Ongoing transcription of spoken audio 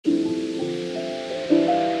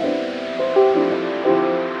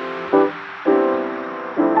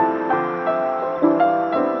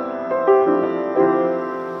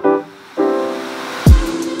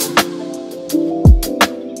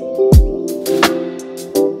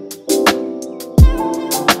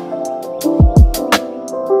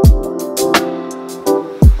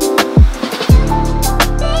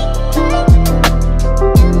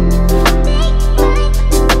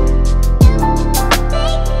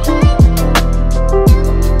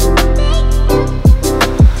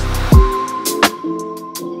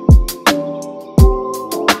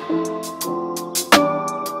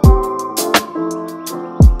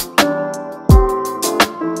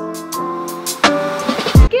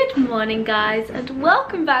Good morning guys, and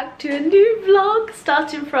welcome back to a new vlog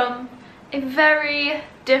starting from a very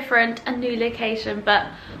different and new location, but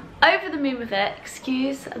over the moon with it.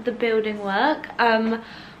 Excuse the building work.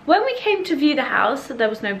 When we came to view the house there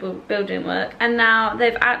was no building work, and now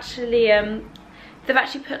they've actually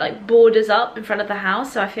put like borders up in front of the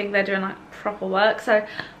house, so I think they're doing like proper work. So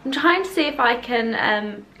I'm trying to see if I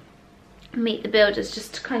can meet the builders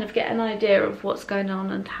just to kind of get an idea of what's going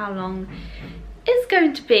on and how long it's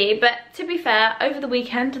going to be. But to be fair, over the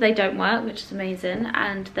weekend they don't work, which is amazing,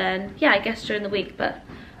 and then yeah, I guess during the week, but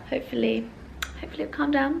hopefully it'll calm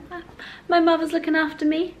down. My mother's looking after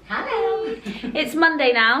me. Hello. It's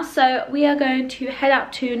Monday now, so we are going to head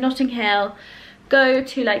out to Notting Hill, go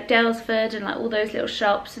to like Dalesford and like all those little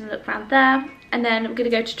shops and look around there, and then we're gonna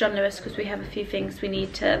go to John Lewis because we have a few things we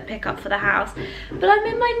need to pick up for the house. But I'm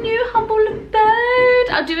in my new humble abode.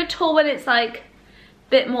 I'll do a tour when it's like a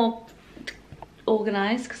bit more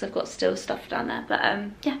organised because I've got still stuff down there, but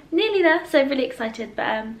yeah, nearly there, so really excited.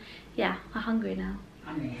 But yeah, I'm hungry now.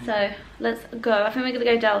 So let's go. I think we're gonna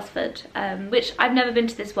go Dalesford, which I've never been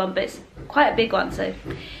to this one, but it's quite a big one, so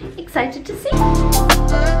excited to see.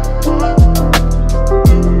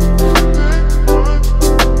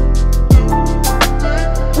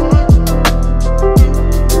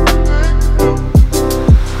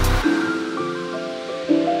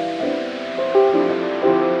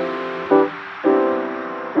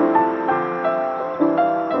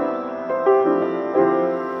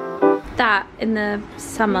 That in the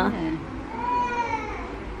summer. Yeah.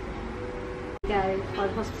 Go by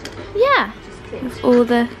the hospital. Yeah. With all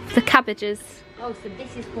the cabbages. Oh, so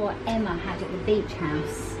this is what Emma had at the beach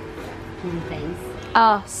house. These.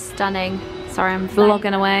 Oh, stunning. Sorry, I'm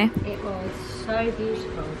vlogging away. It was so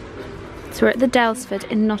beautiful. So we're at the Dalesford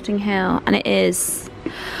in Notting Hill, and it is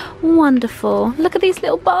wonderful. Look at these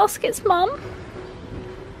little baskets, Mum.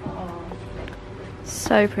 Oh.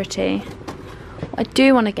 So pretty. What I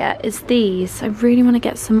do want to get is these. I really want to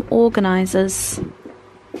get some organisers.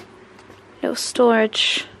 Little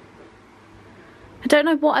storage. I don't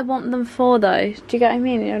know what I want them for though. Do you get what I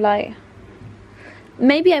mean? You're like,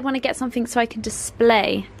 maybe I want to get something so I can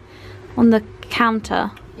display on the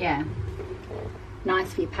counter. Yeah.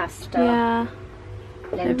 Nice for your pasta. Yeah.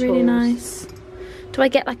 Lentils. They're really nice. Do I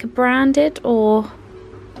get like a branded or...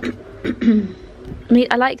 I mean,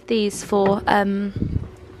 I like these for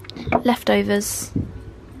leftovers.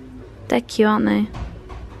 They're cute, aren't they?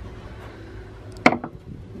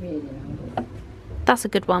 Really nice. That's a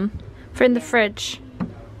good one for in the fridge.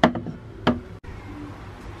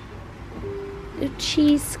 Little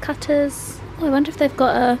cheese cutters. Oh, I wonder if they've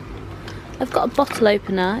got a... I've got a bottle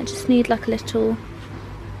opener. I just need like a little...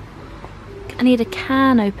 I need a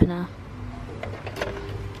can opener.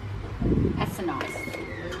 That's a nice.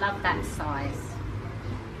 Love that size.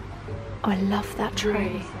 Oh, I love that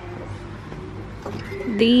tray.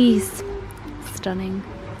 These, stunning.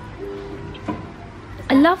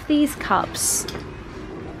 I love these cups.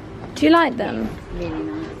 Do you like them? Really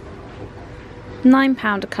nice.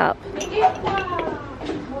 £9 a cup.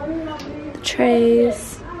 The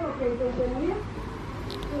trays.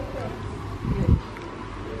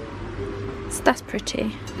 So that's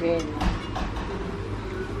pretty. Really nice.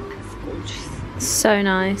 That's gorgeous. So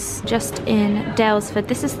nice. Just in Dalesford.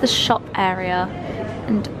 This is the shop area,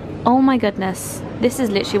 and oh my goodness, this is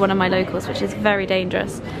literally one of my locals, which is very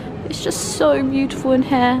dangerous. It's just so beautiful in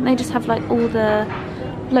here, and they just have like all the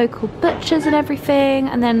local butchers and everything,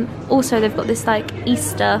 and then also they've got this like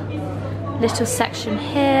Easter little section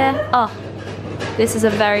here. Oh, this is a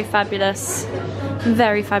very fabulous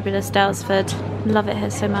Dalesford. Love it here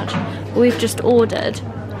so much. We've just ordered,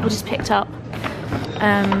 we just picked up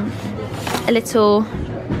a little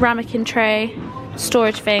ramekin tray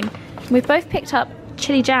storage thing. We've both picked up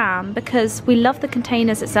chili jam because we love the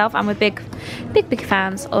containers itself, and we're big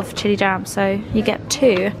fans of chili jam, so you get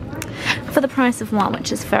two for the price of one,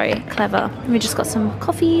 which is very clever. We just got some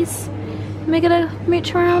coffees and we're gonna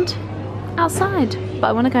mooch around outside, but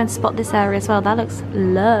I want to go and spot this area as well. That looks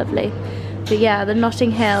lovely. But yeah, the Notting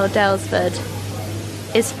Hill Dalesford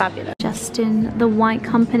is fabulous. Just in the White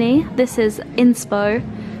Company. This is inspo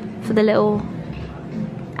for the little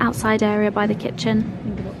outside area by the kitchen.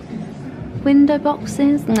 Window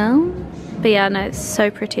boxes, no? But yeah, no, it's so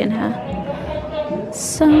pretty in here.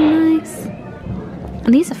 So nice.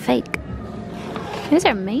 And these are fake. These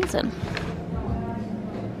are amazing.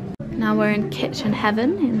 Now we're in kitchen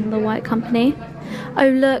heaven in the White Company. Oh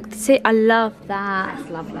look, see, I love that. That's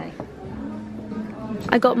lovely.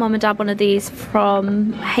 I got Mum and Dad one of these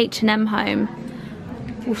from H&M Home.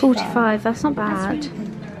 45, that's not bad.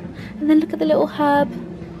 And then look at the little herb.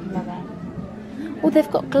 Love it. Oh,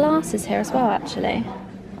 they've got glasses here as well, actually.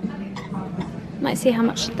 Might see how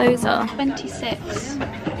much those are. 26.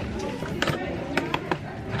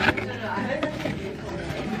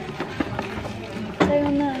 They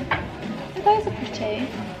on there. Oh, those are pretty.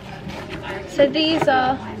 So these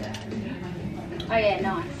are. Oh yeah,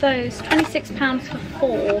 nice. Those £26 for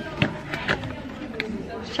 4.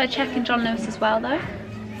 Should I check in John Lewis as well, though?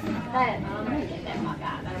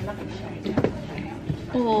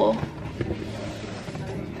 Or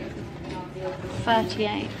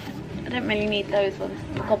 38. I don't really need those ones,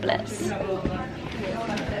 the goblets. Oh,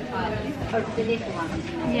 the little ones.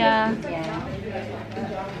 Yeah. Yeah.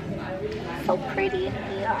 So pretty in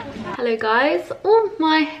here. Hello guys. Oh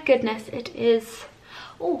my goodness, it is.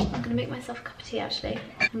 Oh, I'm gonna make myself a cup of tea actually.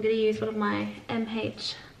 I'm gonna use one of my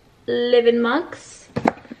MH living mugs.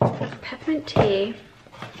 Peppermint tea.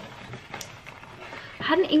 I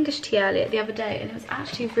had an English tea earlier the other day and it was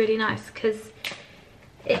actually really nice because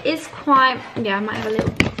it is quite, yeah, I might have a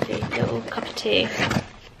little cup of tea.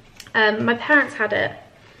 My parents had it.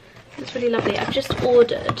 It's really lovely. I've just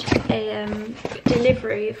ordered a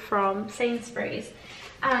delivery from Sainsbury's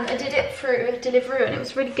and I did it through Deliveroo and it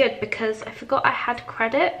was really good because I forgot I had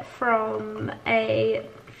credit from a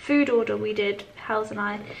food order we did, Hells and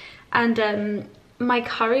I, and my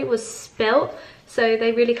curry was spilt, so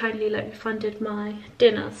they really kindly refunded my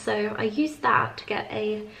dinner. So I used that to get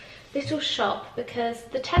a little shop because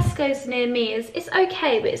the Tesco's near me it's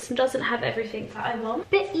okay, but it doesn't have everything that I want.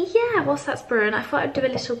 But yeah, whilst that's brewing, I thought I'd do a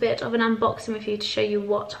little bit of an unboxing with you to show you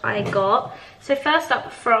what I got. So first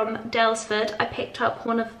up, from Dalesford, I picked up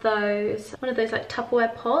one of those like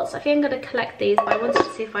Tupperware pots. I think I'm going to collect these, but I wanted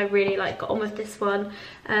to see if I really got on with this one.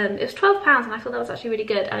 It was £12 and I thought that was actually really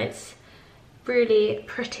good, and it's really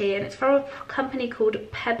pretty, and it's from a company called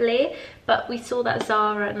Pebbly, but we saw that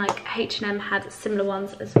Zara and H&M had similar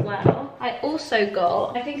ones as well. I also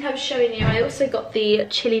got, I think I was showing you, I also got the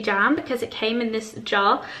chili jam because it came in this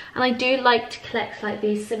jar, and I do like to collect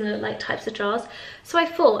these similar types of jars. So I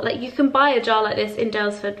thought you can buy a jar like this in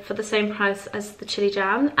Dalesford for the same price as the chili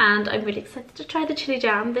jam, and I'm really excited to try the chili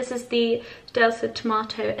jam. This is the Dalesford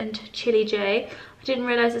tomato and chili J. I didn't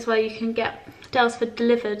realise as well you can get Dalesford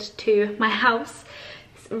delivered to my house.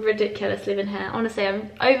 It's ridiculous living here. Honestly,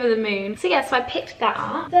 I'm over the moon. So yeah, so I picked that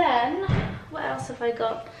up. Then, what else have I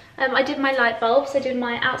got? I did my light bulbs. I did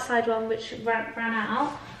my outside one, which ran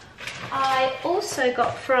out. I also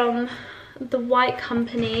got from the White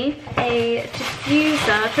Company a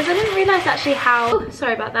diffuser because I didn't realise actually how, oh,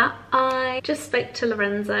 sorry about that. I just spoke to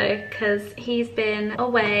Lorenzo because he's been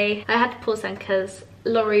away. I had to pause then because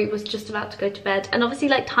Laurie was just about to go to bed, and obviously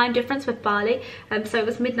time difference with Bali, so it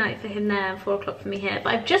was midnight for him there and 4 o'clock for me here.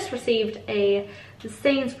 But I've just received a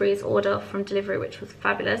Sainsbury's order from delivery, which was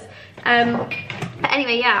fabulous. But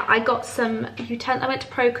anyway, yeah, I got some utensils. I went to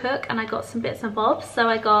Pro Cook and I got some bits and bobs. So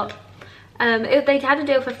I got they had a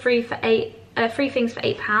deal for free things for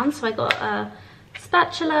 £8, so I got a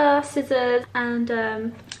spatula, scissors, and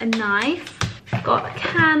a knife. Got a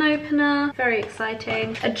can opener, very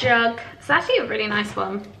exciting. A jug, it's actually a really nice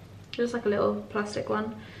one, just a little plastic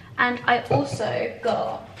one. And I also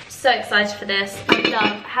got, so excited for this, I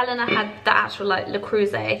love, Helena had the actual Le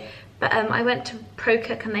Creuset, but I went to Pro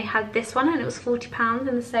Cook and they had this one and it was £40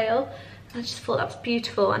 in the sale. I just thought that was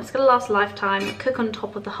beautiful, and it's gonna last a lifetime. Cook on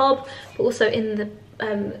top of the hob, but also in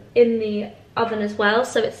the oven as well,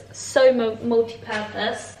 so it's so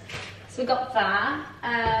multi-purpose. So we got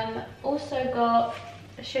that. Also got,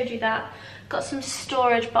 I showed you that, got some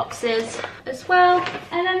storage boxes as well.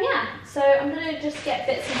 And then yeah, so I'm gonna just get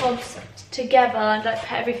bits and bobs together and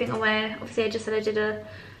put everything away. Obviously I just said I did a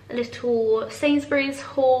little Sainsbury's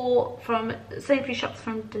haul from Sainsbury's shops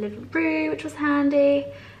from Deliveroo, which was handy.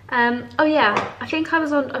 Oh yeah, I think I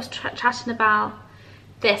was chatting about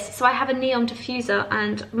this. So I have a neon diffuser,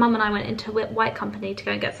 and Mum and I went into White Company to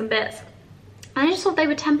go and get some bits. And I just thought they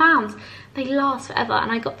were £10. They last forever,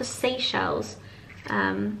 and I got the Seychelles.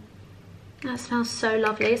 That smells so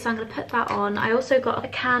lovely, so I'm going to put that on. I also got a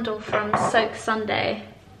candle from Soak Sunday,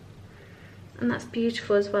 and that's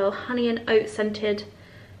beautiful as well. Honey and oat scented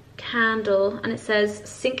candle, and it says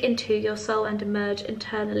sink into your soul and emerge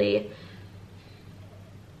internally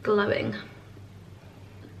glowing.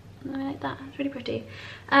 I like that, it's really pretty.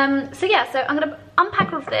 So yeah, so I'm going to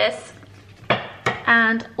unpack all of this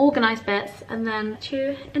and organize bits, and then see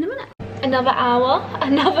you in a minute. Another hour,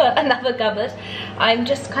 another cupboard. I'm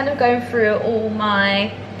just kind of going through all my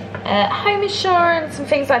home insurance and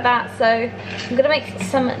things like that. So I'm gonna make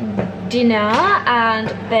some dinner and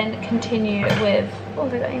then continue with, oh,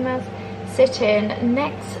 they got emails, sitting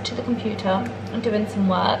next to the computer and doing some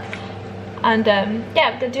work. And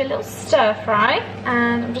yeah, I'm gonna do a little stir fry,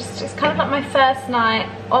 and it's kind of like my first night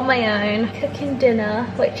on my own cooking dinner,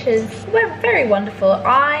 which is very wonderful.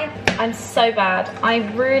 I'm so bad. I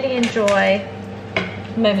really enjoy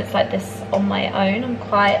moments like this on my own.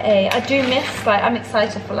 I do miss, like, I'm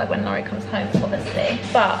excited for like when Laurie comes home, obviously,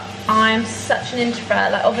 but I'm such an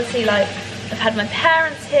introvert. Like, obviously, like, I've had my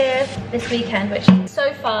parents here this weekend, which is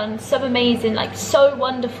so fun, so amazing, like so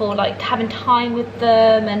wonderful, like having time with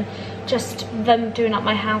them and just them doing up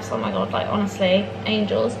my house. Oh my god, like honestly,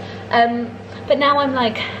 angels. But now I'm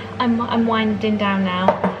like, I'm winding down now.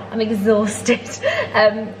 I'm exhausted.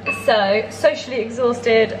 So socially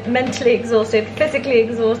exhausted, mentally exhausted, physically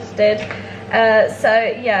exhausted.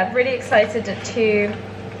 So yeah, really excited to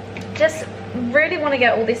just really want to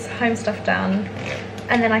get all this home stuff done,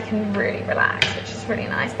 and then I can really relax, which is really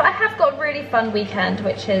nice. But I have got a really fun weekend,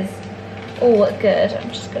 which is all good. I'm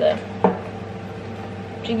just gonna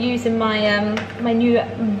using my my new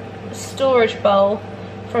storage bowl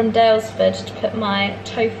from Dalesford to put my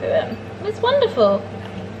tofu in. It's wonderful,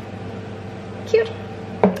 cute.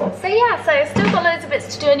 So yeah, so I've still got loads of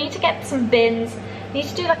bits to do. I need to get some bins. I need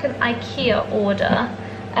to do like an IKEA order.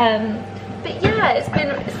 But yeah, it's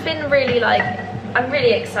been really, like, I'm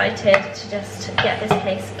really excited to just get this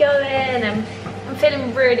place going, and I'm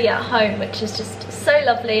feeling really at home, which is just so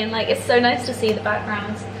lovely. And like, it's so nice to see the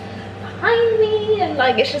backgrounds behind me, and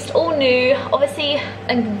like, it's just all new. Obviously,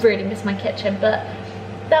 I really miss my kitchen, but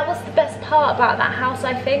that was the best part about that house,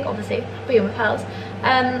 I think. Obviously, being with house,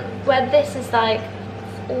 where this is like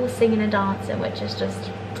all singing and dancing, which is just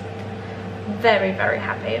very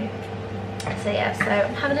happy. So yeah, so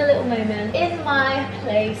I'm having a little moment in my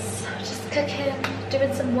place, just cooking,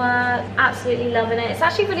 doing some work, absolutely loving it. It's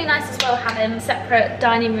actually really nice as well having separate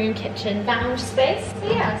dining room, kitchen, lounge space. So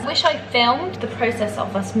yeah, I wish I filmed the process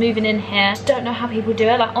of us moving in here. Just don't know how people do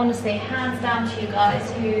it. Like, honestly, hands down to you guys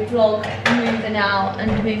who vlog moving out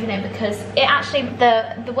and moving in, because it actually,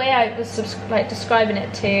 the way I was like describing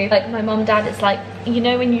it to like my mum, dad, it's like, you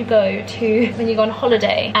know, when you go on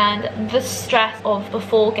holiday and the stress of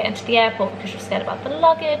before getting to the airport because you're scared about the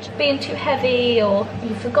luggage being too heavy or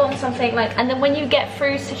you've forgotten something, like, and then when you get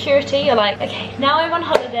through security, you're like, okay, now I'm on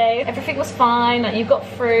holiday, everything was fine, like, you got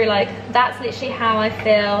through. Like, that's literally how I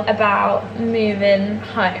feel about moving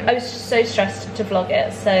home. I was just so stressed to vlog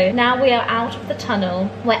it. So now we are out of the tunnel,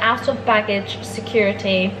 we're out of baggage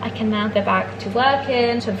security. I can now go back to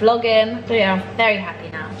working, to vlogging. So yeah, I'm very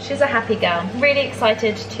happy now. She's a happy girl. Really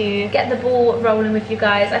excited to get the ball rolling with you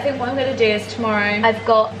guys. I think what I'm gonna do is tomorrow I've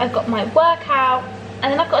got my workout,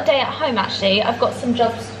 and then I've got a day at home. Actually, I've got some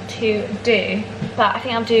jobs to do, but I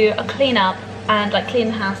think I'll do a clean up and like clean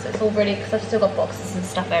the house so it's all ready, because I've still got boxes and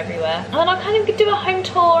stuff everywhere. And then I'll kind of do a home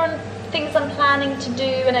tour and things I'm planning to do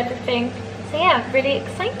and everything. So yeah, really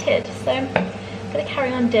excited. So I'm gonna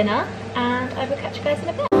carry on dinner, and I will catch you guys in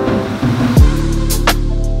a bit.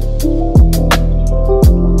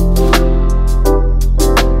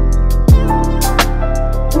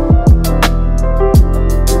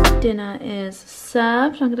 Dinner is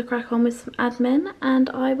served. I'm going to crack on with some admin, and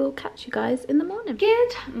I will catch you guys in the morning.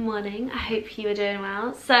 Good morning. I hope you are doing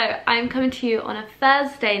well. So I'm coming to you on a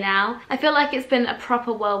Thursday now. I feel like it's been a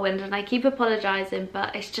proper whirlwind, and I keep apologizing,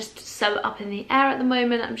 but it's just so up in the air at the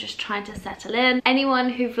moment. I'm just trying to settle in. Anyone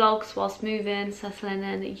who vlogs whilst moving, settling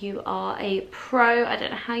in, you are a pro. I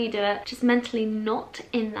don't know how you do it. Just mentally not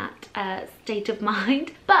in that state of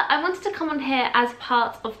mind. But I wanted to come on here as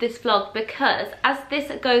part of this vlog because as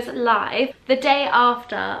this goes live, the day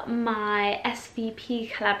after my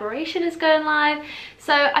SVP collaboration is going live.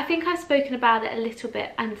 So I think I've spoken about it a little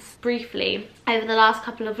bit and briefly over the last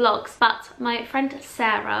couple of vlogs, but my friend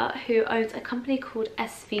Sarah, who owns a company called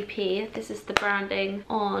SVP, this is the branding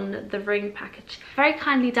on the ring package, very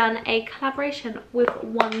kindly done a collaboration with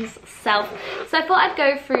one's self. So I thought I'd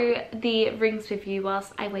go through the rings with you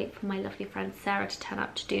whilst I wait for my lovely friend Sarah to turn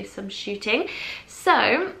up to do some shooting.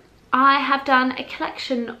 So I have done a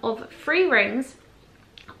collection of 3 rings.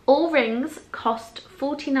 All rings cost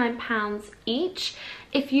 £49 each.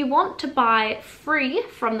 If you want to buy 3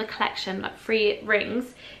 from the collection, like 3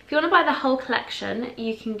 rings, if you want to buy the whole collection,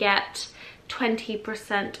 you can get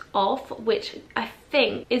 20% off, which I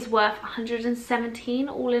think is worth £117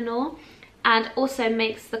 all in all, and also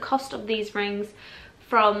makes the cost of these rings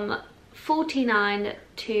from £49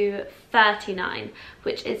 to £39,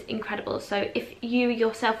 which is incredible. So if you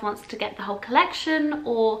yourself wants to get the whole collection,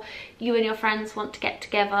 or you and your friends want to get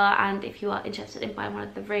together, and if you are interested in buying one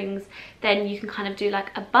of the rings, then you can kind of do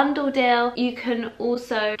like a bundle deal. You can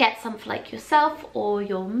also get some for like yourself or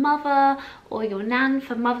your mother or your nan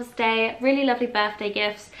for Mother's Day. Really lovely birthday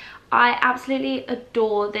gifts. I absolutely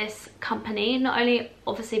adore this company, not only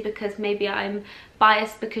obviously because maybe I'm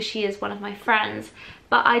biased because she is one of my friends,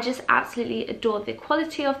 but I just absolutely adore the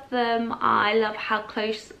quality of them. I love how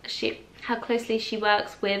closely she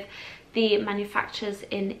works with the manufacturers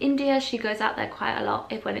in India. She goes out there quite a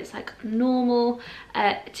lot when it's like normal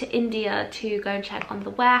to India to go and check on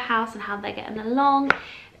the warehouse and how they're getting along.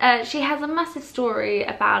 She has a massive story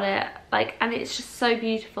about it, like, and it's just so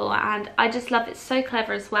beautiful, and I just love it. So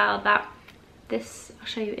clever as well that this, I'll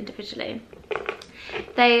show you individually.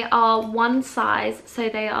 They are one size, so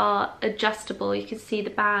they are adjustable. You can see the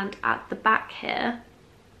band at the back here.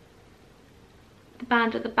 The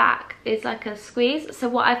band at the back is like a squeeze, so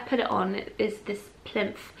what I've put it on is this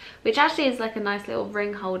plinth, which actually is like a nice little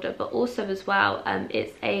ring holder, but also as well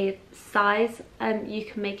it's a size, you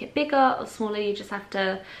can make it bigger or smaller. You just have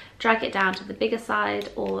to drag it down to the bigger side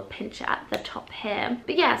or pinch it at the top here.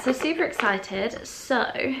 But yeah, so super excited.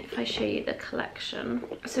 So if I show you the collection,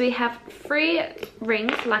 so we have 3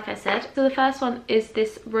 rings, like I said. So the first one is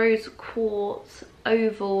this rose quartz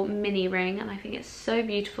oval mini ring, and I think it's so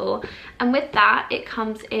beautiful. And with that, it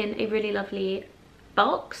comes in a really lovely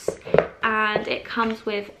box, and it comes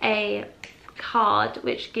with a card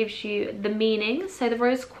which gives you the meaning. So the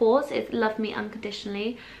rose quartz is love me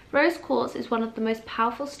unconditionally. Rose quartz is one of the most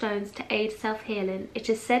powerful stones to aid self-healing. It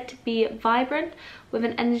is said to be vibrant with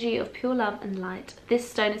an energy of pure love and light. This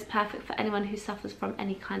stone is perfect for anyone who suffers from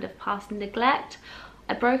any kind of past neglect,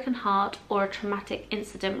 a broken heart, or a traumatic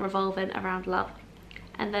incident revolving around love.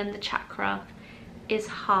 And then the chakra is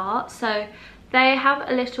heart, so they have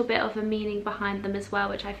a little bit of a meaning behind them as well,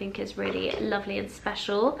 which I think is really lovely and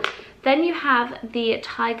special. Then you have the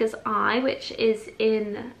tiger's eye, which is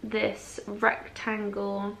in this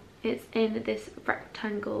rectangle. It's in this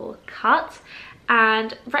rectangle cut,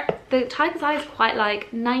 and the tiger's eye is quite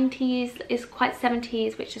like 90s, is quite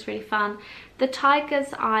 70s, which is really fun. The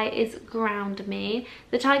tiger's eye is ground me.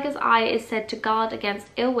 The tiger's eye is said to guard against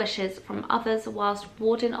ill wishes from others whilst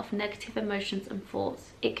warding off negative emotions and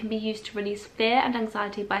thoughts. It can be used to release fear and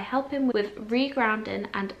anxiety by helping with regrounding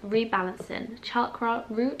and rebalancing chakra,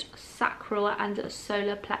 root, sacral and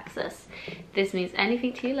solar plexus. If this means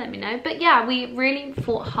anything to you, let me know. But yeah, we really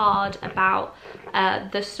thought hard about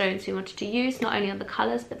the stones we wanted to use, not only on the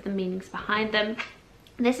colours but the meanings behind them.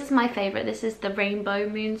 This is my favourite. This is the rainbow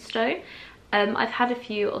moonstone. I've had a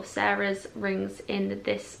few of Zara's rings in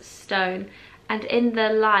this stone, and in the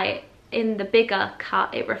light, in the bigger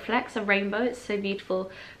cut, it reflects a rainbow. It's so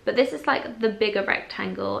beautiful. But this is like the bigger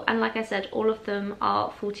rectangle, and like I said, all of them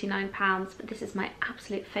are £49, but this is my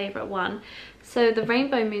absolute favourite one. So the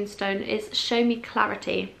rainbow moonstone is show me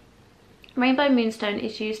clarity. Rainbow moonstone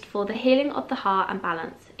is used for the healing of the heart and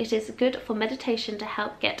balance. It is good for meditation to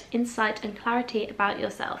help get insight and clarity about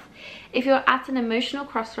yourself. If you're at an emotional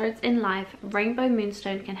crossroads in life, rainbow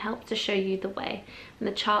moonstone can help to show you the way. And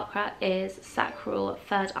the chakra is sacral,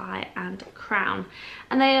 third eye and crown.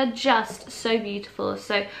 And they are just so beautiful.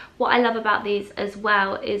 So what I love about these as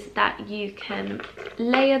well is that you can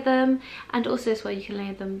layer them, and also as well you can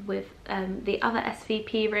layer them with the other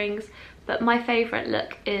SVP rings. But my favourite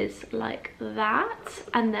look is like that,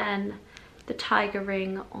 and then the tiger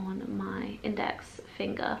ring on my index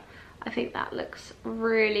finger. I think that looks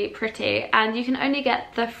really pretty, and you can only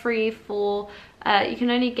get the free for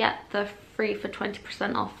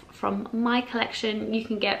 20% off from my collection. You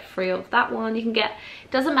can get free of that one. You can get,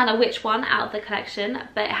 doesn't matter which one out of the collection,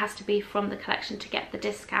 but it has to be from the collection to get the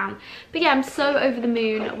discount. But yeah, I'm so over the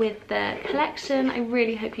moon with the collection. I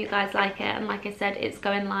really hope you guys like it, and like I said, it's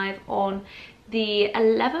going live on the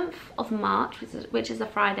 11th of March, which is a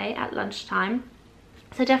Friday at lunchtime.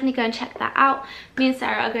 So definitely go and check that out. Me and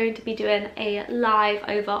Sarah are going to be doing a live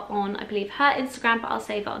over on, I believe, her Instagram, but I'll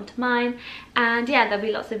save it onto mine. And yeah, there'll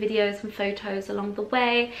be lots of videos and photos along the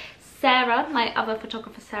way. Sarah, my other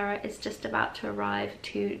photographer Sarah, is just about to arrive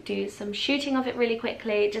to do some shooting of it really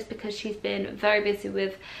quickly, just because she's been very busy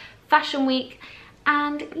with Fashion Week.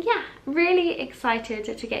 And yeah, really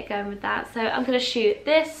excited to get going with that. So I'm going to shoot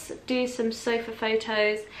this, do some sofa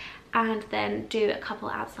photos, and then do a couple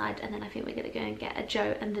outside, and then I think we're going to go and get a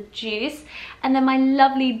Joe and the juice. And then my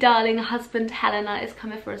lovely darling husband Helena is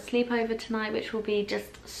coming for a sleepover tonight, which will be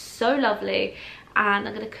just so lovely, and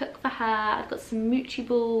I'm going to cook for her. I've got some moochie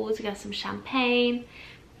balls, we got some champagne.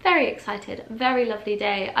 Very excited, very lovely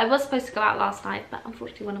day. I was supposed to go out last night, but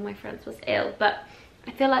unfortunately one of my friends was ill, but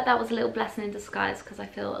I feel like that was a little blessing in disguise because I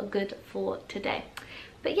feel good for today.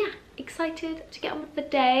 But yeah, excited to get on with the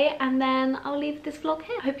day, and then I'll leave this vlog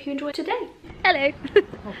here. I hope you enjoyed today. Hello.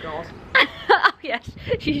 Oh God. Oh yes,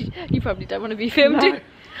 you probably don't want to be filmed. No.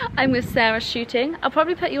 I'm with Sarah shooting. I'll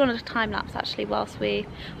probably put you on a time lapse actually whilst we...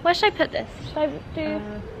 Where should I put this? Should I do...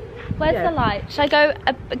 Where's the light? Should I go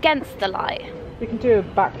against the light? We can do a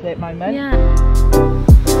backlit moment. Yeah.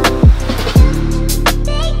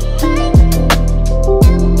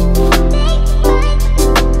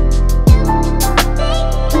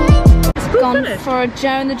 Gone for a Joe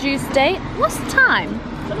and the Juice date. What's the time?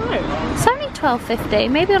 I don't know. It's only 12:50.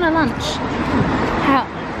 Maybe on a lunch.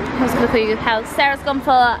 I was gonna call you Hell. Sarah's gone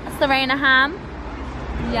for Serena ham.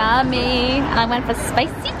 Yummy. And I went for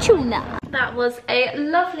spicy tuna. That was a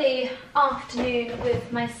lovely afternoon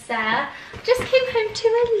with my Sarah. Just came home to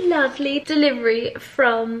a lovely delivery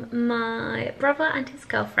from my brother and his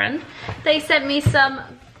girlfriend. They sent me some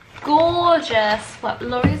gorgeous, well,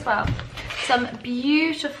 Laurie as well, some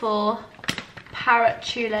beautiful parrot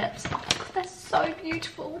tulips. Oh, they're so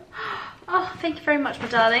beautiful. Oh, thank you very much, my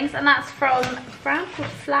darlings. And that's from a brand called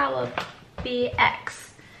Flower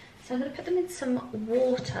BX. So I'm going to put them in some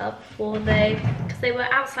water before because they were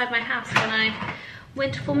outside my house when I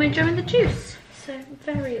went for my Joe and the Juice. So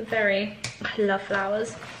very, very, I love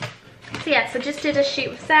flowers. So yeah, so just did a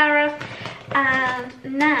shoot with Zara, and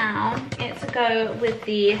now it's a go with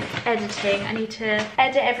the editing. I need to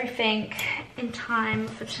edit everything in time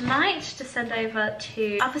for tonight to send over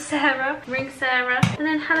to other Sarah, ring Sarah, and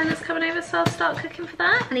then Helena's coming over, so I'll start cooking for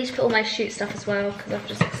that. I need to put all my shoot stuff as well because I've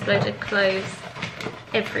just exploded clothes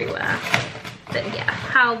everywhere. But yeah,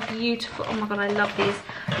 how beautiful. Oh my god, I love these.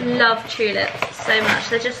 Love tulips so much.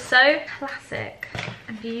 They're just so classic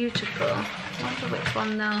and beautiful. I wonder which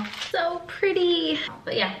one though. So pretty.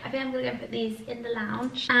 But yeah, I think I'm gonna go and put these in the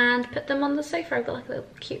lounge and put them on the sofa. I've got like a little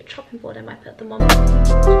cute chopping board, I might put them on.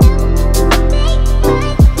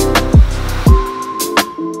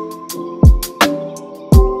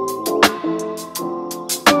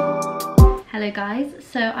 Hello guys,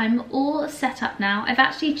 so I'm all set up now. I've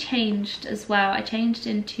actually changed as well. I changed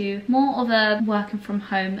into more of a working from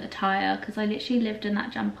home attire because I literally lived in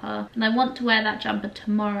that jumper, and I want to wear that jumper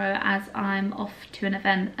tomorrow as I'm off to an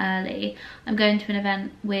event early. I'm going to an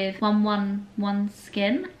event with 111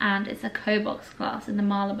 Skin, and it's a co-box class in the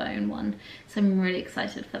Marylebone one, so I'm really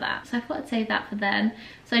excited for that. So I thought I'd save that for then.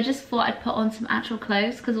 So I just thought I'd put on some actual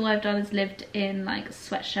clothes because all I've done is lived in like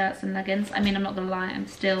sweatshirts and leggings. I mean, I'm not gonna lie, I'm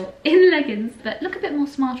still in leggings, but look a bit more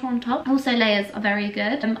smarter on top. Also, layers are very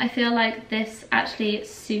good. I feel like this actually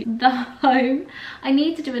suits the home. I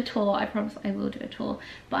need to do a tour. I promise I will do a tour.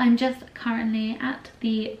 But I'm just currently at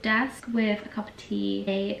the desk with a cup of tea,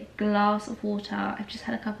 a glass of water. I've just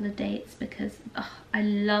had a couple of dates because I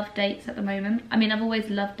love dates at the moment. I mean, I've always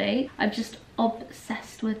loved dates. I've just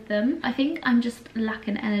obsessed with them. I think I'm just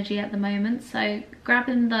lacking energy at the moment, so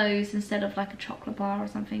grabbing those instead of like a chocolate bar or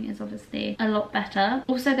something is obviously a lot better.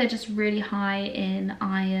 Also, they're just really high in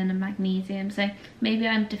iron and magnesium, so maybe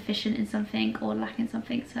I'm deficient in something or lacking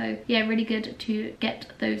something. So yeah, really good to get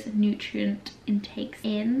those nutrient intakes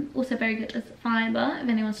in. Also very good as fiber if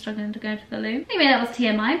anyone's struggling to go to the loo. Anyway, that was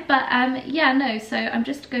TMI, but yeah, no, so I'm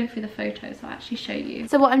just going through the photos. I'll actually show you.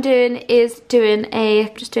 So what I'm doing is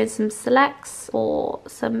just doing some selects or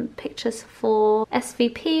some pictures for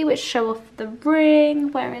SVP, which show off the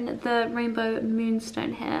ring, wearing the rainbow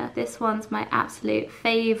moonstone here. This one's my absolute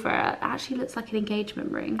favorite. It actually looks like an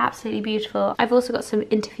engagement ring. Absolutely beautiful. I've also got some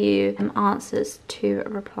interview answers to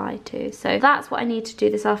reply to, so that's what I need to do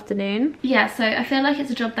this afternoon. Yeah, so I feel like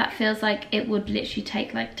it's a job that feels like it would literally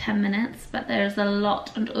take like 10 minutes, but there's a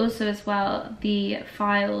lot. And also as well, the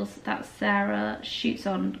files that Sarah shoots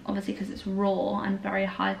on, obviously because it's raw and very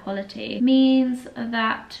high quality, means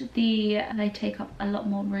that they take up a lot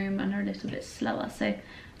more room and are a little bit slower. So I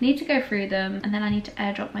need to go through them, and then I need to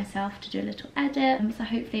airdrop myself to do a little edit. So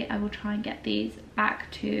hopefully I will try and get these back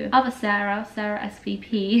to other Sarah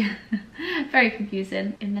SVP. Very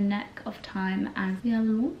confusing, in the neck of time as we are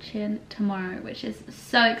launching tomorrow, which is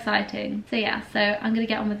so exciting. So yeah, so I'm gonna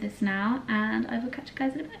get on with this now, and I will catch you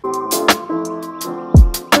guys in a bit.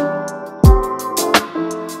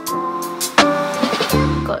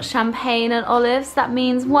 Got champagne and olives. That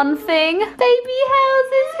means one thing. Baby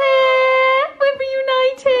Hells is here. We're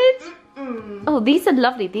reunited. Oh, these are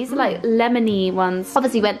lovely. These are like lemony ones.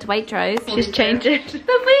 Obviously went to Waitrose. Just change it.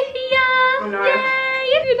 But we're here. Oh, no.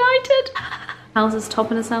 Yay, united. Hells is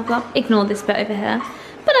topping herself up. Ignore this bit over here.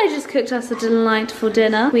 But I just cooked us a delightful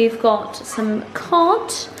dinner. We've got some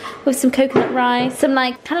cod with some coconut rice, some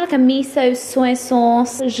like kind of like a miso soy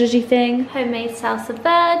sauce zhuzhi thing, homemade salsa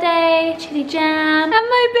verde, chili jam, and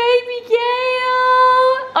my baby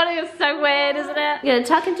Gail. Oh, it's so weird, isn't it? You're gonna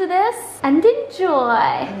tuck into this and enjoy.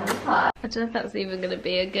 I don't know if that's even gonna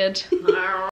be a good